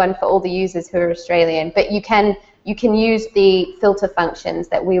particular one for all the users who are Australian, but you can use the filter functions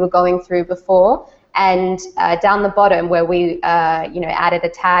that we were going through before. And down the bottom where we added a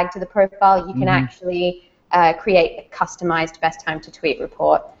tag to the profile, you can actually create a customized best time to tweet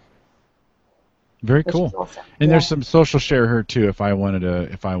report. Very cool. Awesome. And there's some social share here too if I wanted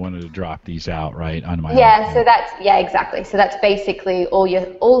to drop these out right on my so that's exactly. So that's basically all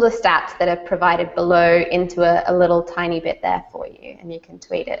the stats that are provided below into a little tiny bit there for you, and you can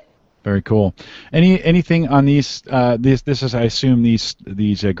tweet it. Very cool. Anything on these? This is, I assume,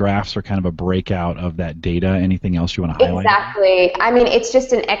 these graphs are kind of a breakout of that data. Anything else you want to highlight? Exactly. I mean, it's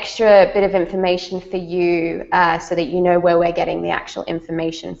just an extra bit of information for you, so that you know where we're getting the actual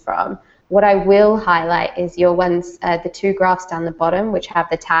information from. What I will highlight is your ones, the two graphs down the bottom, which have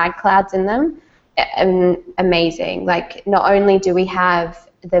the tag clouds in them. Amazing. Like, not only do we have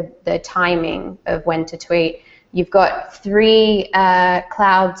the timing of when to tweet, you've got 3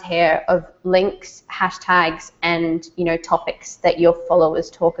 clouds here of links, hashtags, and topics that your followers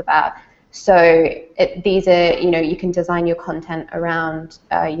talk about. So these are you can design your content around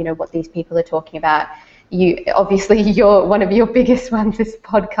what these people are talking about. Obviously one of your biggest ones is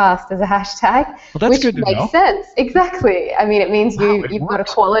podcast as a hashtag, which makes sense. Exactly. I mean, it means you've got a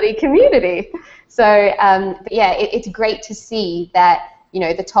quality community. So but yeah, it's great to see that.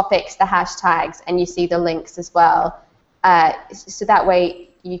 The topics, the hashtags, and you see the links as well. So that way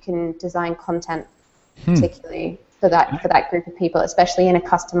you can design content particularly for that group of people, especially in a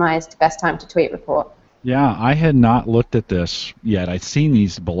customized best time to tweet report. Yeah, I had not looked at this yet. I'd seen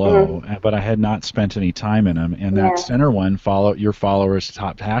these below, but I had not spent any time in them. And that center one, follow your followers'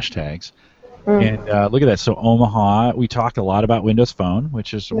 top hashtags. And look at that. So Omaha, we talked a lot about Windows Phone,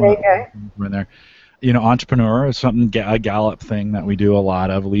 which is one in there. Entrepreneur is something, a Gallup thing that we do a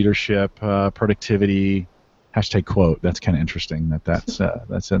lot of. Leadership, productivity, hashtag quote. That's kind of interesting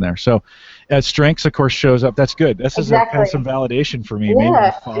that's in there. So strengths, of course, shows up. That's good. This is kind of some validation for me.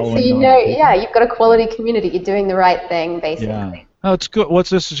 Yeah. So you've got a quality community. You're doing the right thing, basically. Oh, it's good.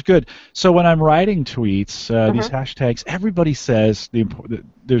 This is good. So when I'm writing tweets, these Hmm. hashtags, everybody says the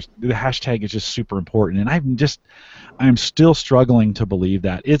hashtag is just super important, and I'm still struggling to believe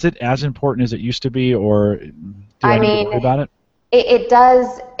that. Is it as important as it used to be, or do I I need to mean, worry about it? it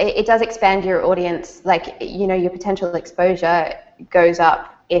does expand your audience. Like, your potential exposure goes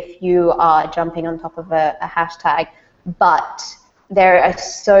up if you are jumping on top of a hashtag. But there are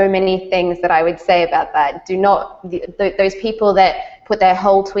so many things that I would say about that. Do not, those people that put their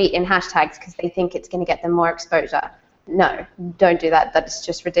whole tweet in hashtags because they think it's going to get them more exposure. No, don't do that. That's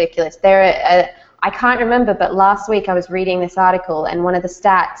just ridiculous. I can't remember, but last week I was reading this article, and one of the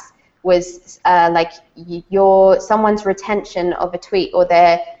stats was like someone's retention of a tweet, or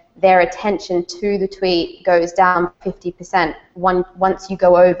their attention to the tweet goes down 50% once you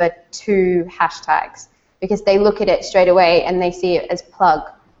go over 2 hashtags, because they look at it straight away and they see it as plug,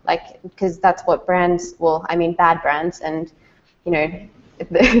 like, because that's what brands, well, I mean bad brands and you know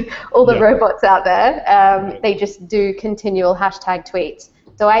all the Yeah. robots out there, they just do continual hashtag tweets.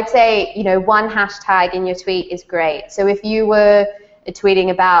 So I'd say, one hashtag in your tweet is great. So if you were tweeting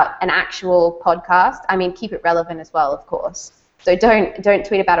about an actual podcast, I mean, keep it relevant as well, of course. So don't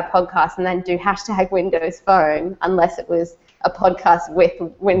tweet about a podcast and then do hashtag Windows Phone unless it was a podcast with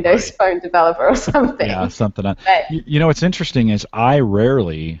Windows Phone developer or something. Yeah, something. But What's interesting is I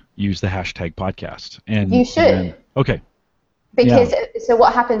rarely use the hashtag podcast, and you should. Okay. Because Yeah. so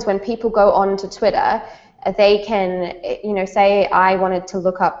what happens when people go on to Twitter, they can, say I wanted to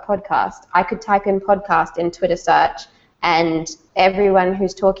look up podcast. I could type in podcast in Twitter search, and everyone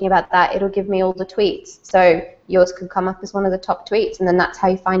who's talking about that, it'll give me all the tweets. So yours could come up as one of the top tweets, and then that's how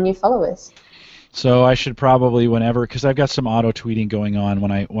you find new followers. So I should probably, whenever, because I've got some auto tweeting going on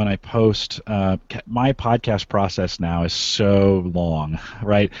when I post. My podcast process now is so long,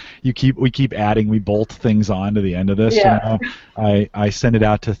 right? We keep adding, we bolt things on to the end of this. Yeah. I send it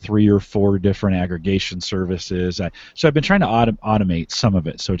out to 3 or 4 different aggregation services. So I've been trying to automate some of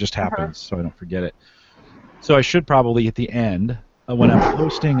it, so it just happens, so I don't forget it. So I should probably at the end, when I'm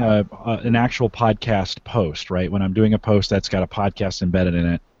posting an actual podcast post, right? When I'm doing a post that's got a podcast embedded in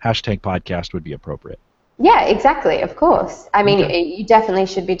it, hashtag podcast would be appropriate. Yeah, exactly, of course. I mean, Okay. you definitely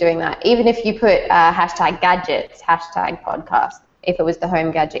should be doing that. Even if you put hashtag gadgets, hashtag podcast, if it was the Home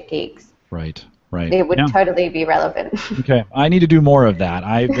Gadget Geeks, Right. it would Yeah. totally be relevant. Okay. I need to do more of that.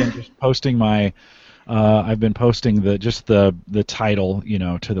 I've been just posting the title,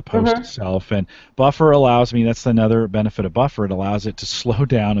 to the post itself, and Buffer allows me. That's another benefit of Buffer. It allows it to slow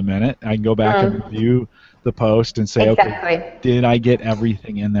down a minute. I can go back and review the post and say, Exactly. okay, did I get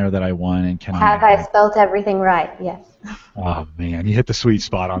everything in there that I want, and can Have I spelt everything right? Yes. Oh man, you hit the sweet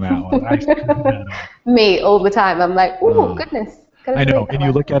spot on that one. I screwed that up. Me all the time. I'm like, oh, goodness. I know, and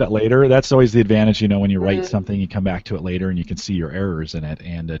you look at it later. That's always the advantage, when you write something, you come back to it later and you can see your errors in it.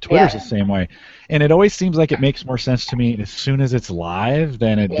 And Twitter's the same way. And it always seems like it makes more sense to me as soon as it's live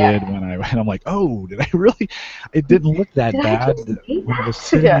than it did when I'm like, oh, did I really? It didn't look that bad when it was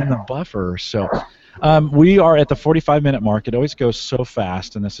sitting in the buffer. So we are at the 45-minute mark. It always goes so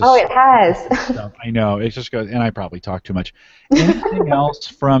fast, and this is. Oh, it has. I know, it just goes, and I probably talk too much. Anything else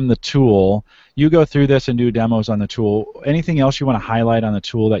from the tool? You go through this and do demos on the tool. Anything else you want to highlight on the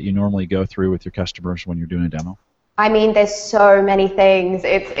tool that you normally go through with your customers when you're doing a demo? I mean, there's so many things.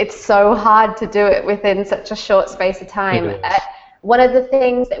 It's so hard to do it within such a short space of time. One of the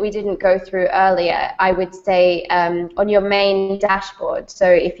things that we didn't go through earlier, I would say, on your main dashboard. So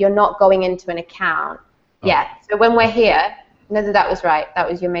if you're not going into an account, So when we're here, no, that was right. That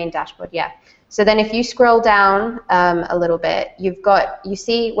was your main dashboard. Yeah. So then if you scroll down a little bit, you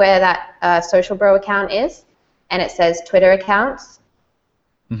see where that Socialbro account is, and it says Twitter accounts.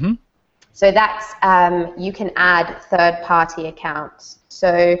 Mm-hmm. So that's, you can add third-party accounts.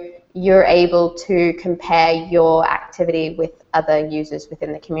 So you're able to compare your activity with other users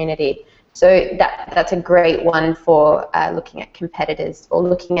within the community. So that's a great one for looking at competitors, or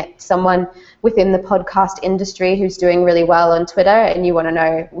looking at someone within the podcast industry who's doing really well on Twitter, and you want to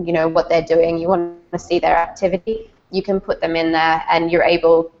know, what they're doing. You want to see their activity. You can put them in there, and you're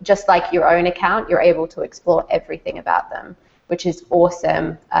able, just like your own account, you're able to explore everything about them, which is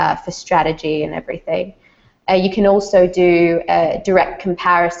awesome for strategy and everything. You can also do a direct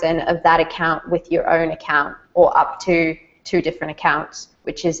comparison of that account with your own account, or up to 2 different accounts,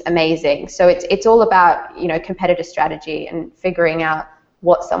 which is amazing. So it's all about, competitor strategy and figuring out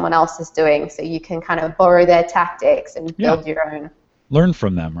what someone else is doing, so you can kind of borrow their tactics and build your own. Learn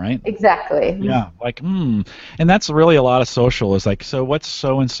from them, right? Exactly. Yeah, and that's really a lot of social, is like, so what's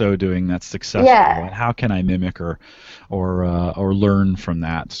so-and-so doing that's successful, and how can I mimic or learn from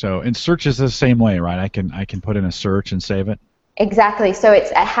that? So, and search is the same way, right? I can put in a search and save it. Exactly. So it's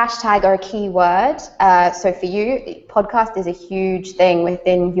a hashtag or a keyword. So for you, podcast is a huge thing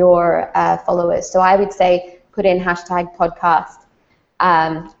within your followers. So I would say put in hashtag podcast,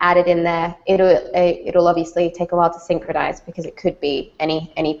 add it in there. It'll obviously take a while to synchronize because it could be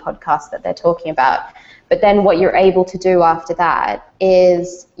any podcast that they're talking about. But then what you're able to do after that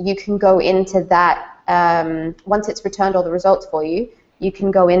is you can go into that, once it's returned all the results for you, you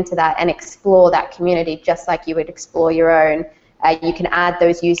can go into that and explore that community just like you would explore your own. You can add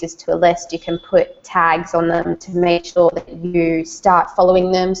those users to a list. You can put tags on them to make sure that you start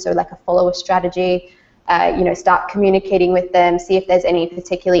following them, so like a follower strategy. Start communicating with them, see if there's any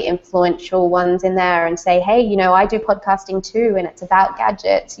particularly influential ones in there, and say, hey, I do podcasting too, and it's about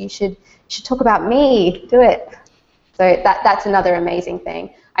gadgets. You should talk about me. Do it. So that's another amazing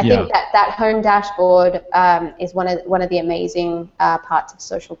thing. I think that home dashboard is one of the amazing parts of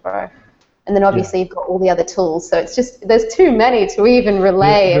Socialbro. And then obviously you've got all the other tools, so it's just there's too many to even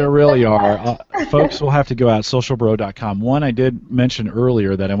relay. There really are. Folks will have to go out socialbro.com. One I did mention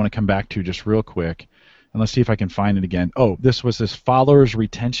earlier that I want to come back to just real quick, and let's see if I can find it again. Oh, this followers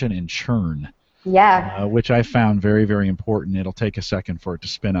retention and churn. Yeah. Which I found very, very important. It'll take a second for it to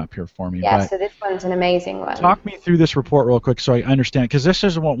spin up here for me. Yeah, so this one's an amazing one. Talk me through this report real quick so I understand, because this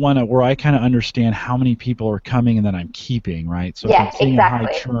is one where I kind of understand how many people are coming and that I'm keeping, right? So if I'm seeing a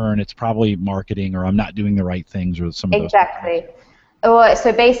high churn, it's probably marketing or I'm not doing the right things or some of those. Exactly.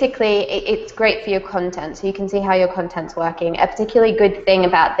 So basically, it's great for your content, so you can see how your content's working. A particularly good thing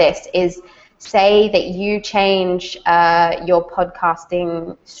about this is, say that you change your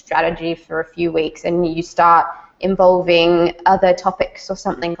podcasting strategy for a few weeks and you start involving other topics or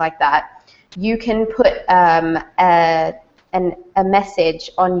something like that. You can put a message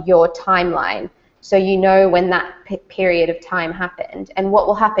on your timeline so you know when that period of time happened. And what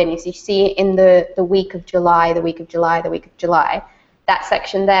will happen is you see in the week of July, that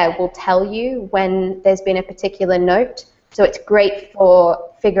section there will tell you when there's been a particular note. So it's great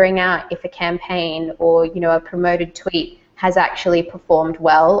for figuring out if a campaign or a promoted tweet has actually performed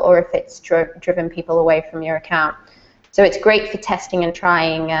well, or if it's driven people away from your account. So it's great for testing and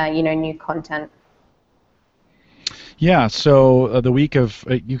trying new content. Yeah. So the week of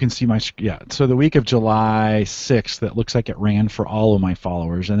you can see So the week of July 6th, that looks like it ran for all of my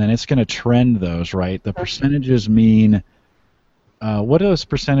followers, and then it's going to trend those, right? The percentages mean. What do those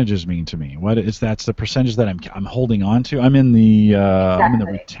percentages mean to me? That's the percentage that I'm holding on to. I'm in the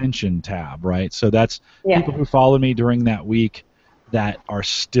retention tab, right? So that's people who followed me during that week that are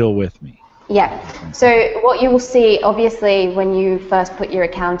still with me. Yeah. So what you will see, obviously, when you first put your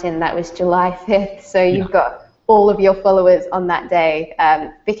account in, that was July 5th. So you've got all of your followers on that day,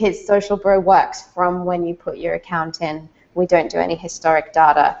 because Socialbro works from when you put your account in. We don't do any historic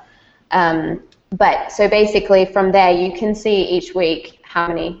data. But so basically from there you can see each week how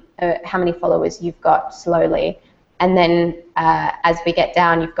many followers you've got slowly, and then as we get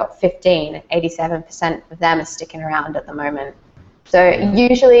down you've got 15. 87% of them are sticking around at the moment. So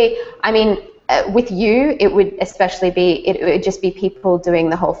usually, with you it would just be people doing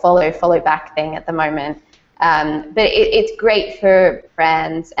the whole follow back thing at the moment. But it's great for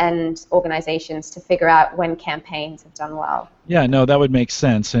brands and organizations to figure out when campaigns have done well. Yeah, no, that would make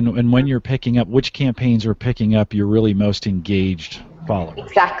sense. And when you're picking up, which campaigns are picking up your really most engaged followers?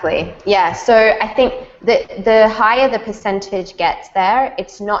 Exactly. Yeah, so I think the higher the percentage gets there,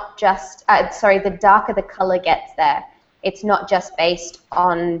 it's not just, the darker the color gets there, it's not just based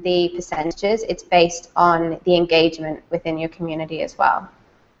on the percentages, it's based on the engagement within your community as well.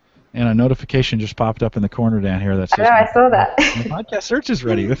 And a notification just popped up in the corner down here that says, I saw that. The podcast search is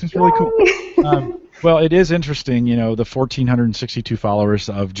ready. This is really cool. Well, it is interesting, the 1,462 followers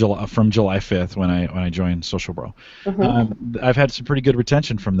from July 5th when I joined Socialbro. Mm-hmm. I've had some pretty good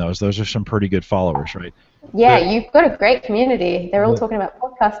retention from those. Those are some pretty good followers, right? Yeah, you've got a great community. They're all talking about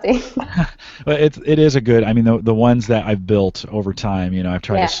podcasting. Well, it is a good. The ones that I've built over time. I've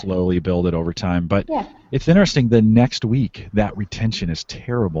tried to slowly build it over time, but. Yeah. It's interesting, the next week, that retention is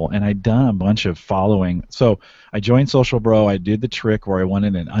terrible, and I'd done a bunch of following. So I joined Socialbro, I did the trick where I went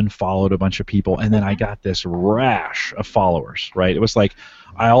in and unfollowed a bunch of people, and then I got this rash of followers, right? It was like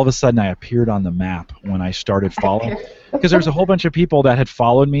all of a sudden I appeared on the map when I started following, because there was a whole bunch of people that had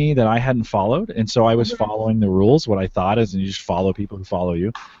followed me that I hadn't followed, and so I was following the rules. What I thought is, and you just follow people who follow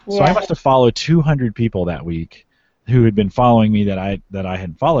you. Yeah. So I must have followed 200 people that week who had been following me that I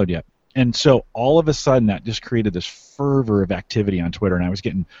hadn't followed yet. And so all of a sudden that just created this fervor of activity on Twitter, and I was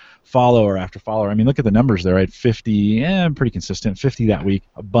getting follower after follower. Look at the numbers there. I had 50, pretty consistent, 50 that week,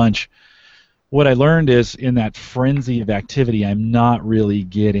 a bunch. what I learned is in that frenzy of activity, I'm not really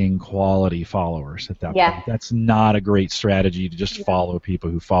getting quality followers at that point. That's not a great strategy to just follow people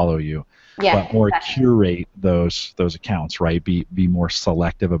who follow you, but more curate those accounts, right? Be more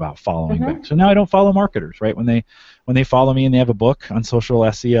selective about following back. So now I don't follow marketers, right? When they follow me and they have a book on social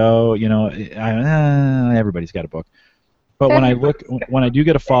SEO, you know, everybody's got a book. But when I do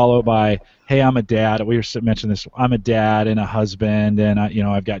get a follow by, hey, I'm a dad. We mentioned this. I'm a dad and a husband, and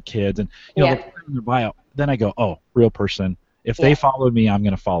I've got kids, and they'll put in their bio. Then I go, oh, real person. If they follow me, I'm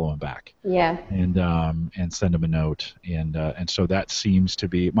going to follow them back. Yeah. And send them a note, and so that seems to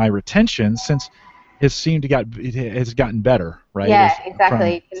be my retention since it has gotten better, right? Yeah,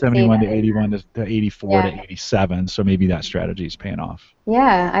 exactly. From 71 to 81 to 84 to 87. So maybe that strategy is paying off.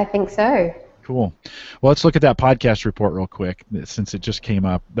 Yeah, I think so. Cool. Well, let's look at that podcast report real quick since it just came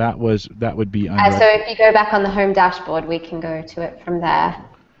up. That would be under. So if you go back on the home dashboard, we can go to it from there.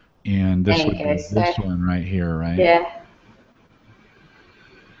 And this would be this one right here, right? Yeah.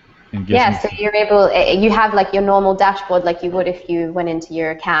 Yeah. So you have like your normal dashboard like you would if you went into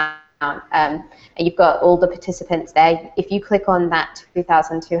your account. And you've got all the participants there. If you click on that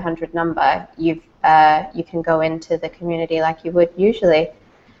 2,200 number, you can go into the community like you would usually.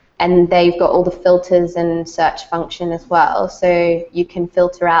 And they've got all the filters and search function as well. So you can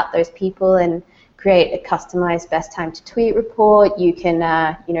filter out those people and create a customized best time to tweet report. You can,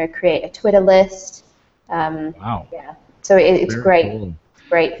 create a Twitter list. Wow. Yeah. So it's great. Cool. It's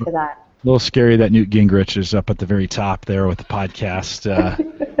great for that. A little scary that Newt Gingrich is up at the very top there with the podcast.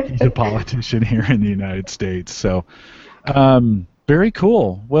 He's a politician here in the United States. So very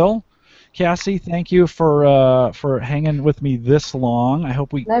cool. Well, Cassie, thank you for hanging with me this long. I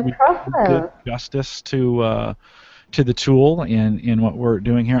hope we did justice to the tool and what we're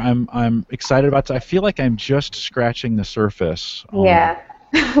doing here. I'm excited about it. I feel like I'm just scratching the surface. Yeah.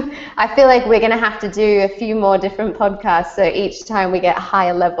 I feel like we're going to have to do a few more different podcasts so each time we get a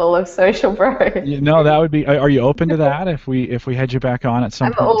higher level of Socialbro. That would be. Are you open to that if we had you back on at some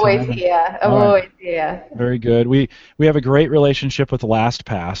point? I'm always here. Very good. We have a great relationship with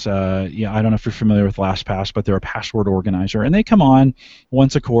LastPass. I don't know if you're familiar with LastPass, but they're a password organizer, and they come on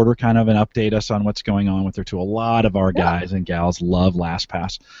once a quarter, kind of, and update us on what's going on with their tool. A lot of our guys and gals love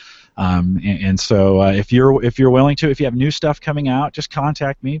LastPass. And so if you're willing to, if you have new stuff coming out, just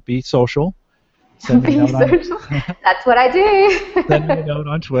contact me. Be social. Send me a note That's what I do. Send me a note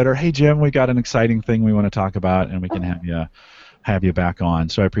on Twitter. Hey Jim, we got an exciting thing we want to talk about, and we can have you back on.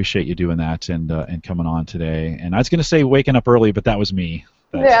 So I appreciate you doing that and coming on today. And I was going to say waking up early, but that was me.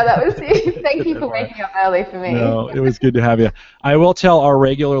 That was you. Thank you for waking up early for me. No, it was good to have you. I will tell our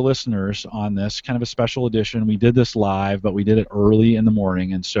regular listeners on this, kind of a special edition. We did this live, but we did it early in the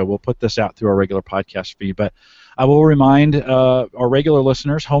morning, and so we'll put this out through our regular podcast feed. But I will remind our regular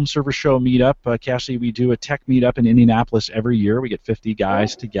listeners, Home Server Show Meetup. Cassie, we do a tech meetup in Indianapolis every year. We get 50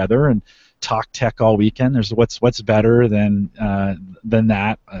 guys together and talk tech all weekend. There's what's better than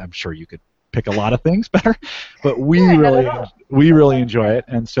that. I'm sure you could pick a lot of things better, but we really enjoy it.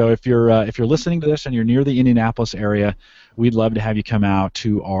 And so if you're listening to this and you're near the Indianapolis area, we'd love to have you come out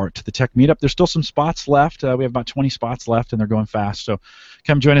to the tech meetup. There's still some spots left. We have about 20 spots left, and they're going fast. So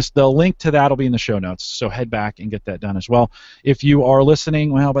come join us. The link to that will be in the show notes. So head back and get that done as well. If you are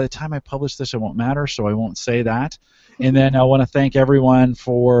listening, well, by the time I publish this, it won't matter, so I won't say that. And then I want to thank everyone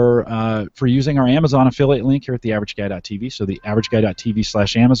for using our Amazon affiliate link here at theaverageguy.tv. So the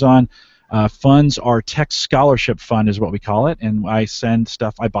averageguy.tv/Amazon. Funds our tech scholarship fund is what we call it, and I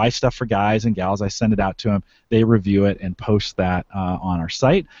buy stuff for guys and gals. I send it out to them. They review it and post that on our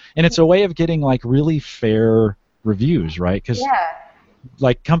site, and it's a way of getting like really fair reviews, right? Because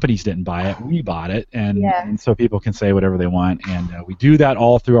like companies didn't buy it, we bought it, and so people can say whatever they want, and we do that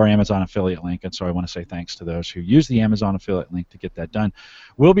all through our Amazon affiliate link. And so I want to say thanks to those who use the Amazon affiliate link to get that done.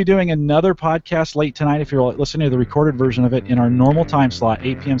 We'll be doing another podcast late tonight if you're listening to the recorded version of it in our normal time slot,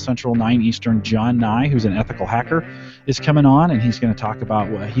 8 p.m. Central, 9 Eastern. John Nye, who's an ethical hacker, is coming on, and he's going to talk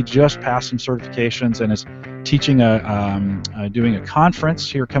about he just passed some certifications and is teaching doing a conference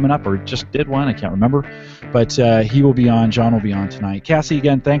here coming up, or just did one, I can't remember, but he will be on. John will be on tonight. Cassie,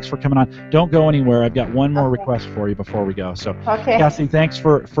 again, thanks for coming on. Don't go anywhere. I've got one more request for you before we go. So, Cassie, thanks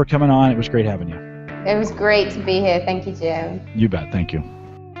for coming on. It was great having you. It was great to be here. Thank you, Jim. You bet. Thank you.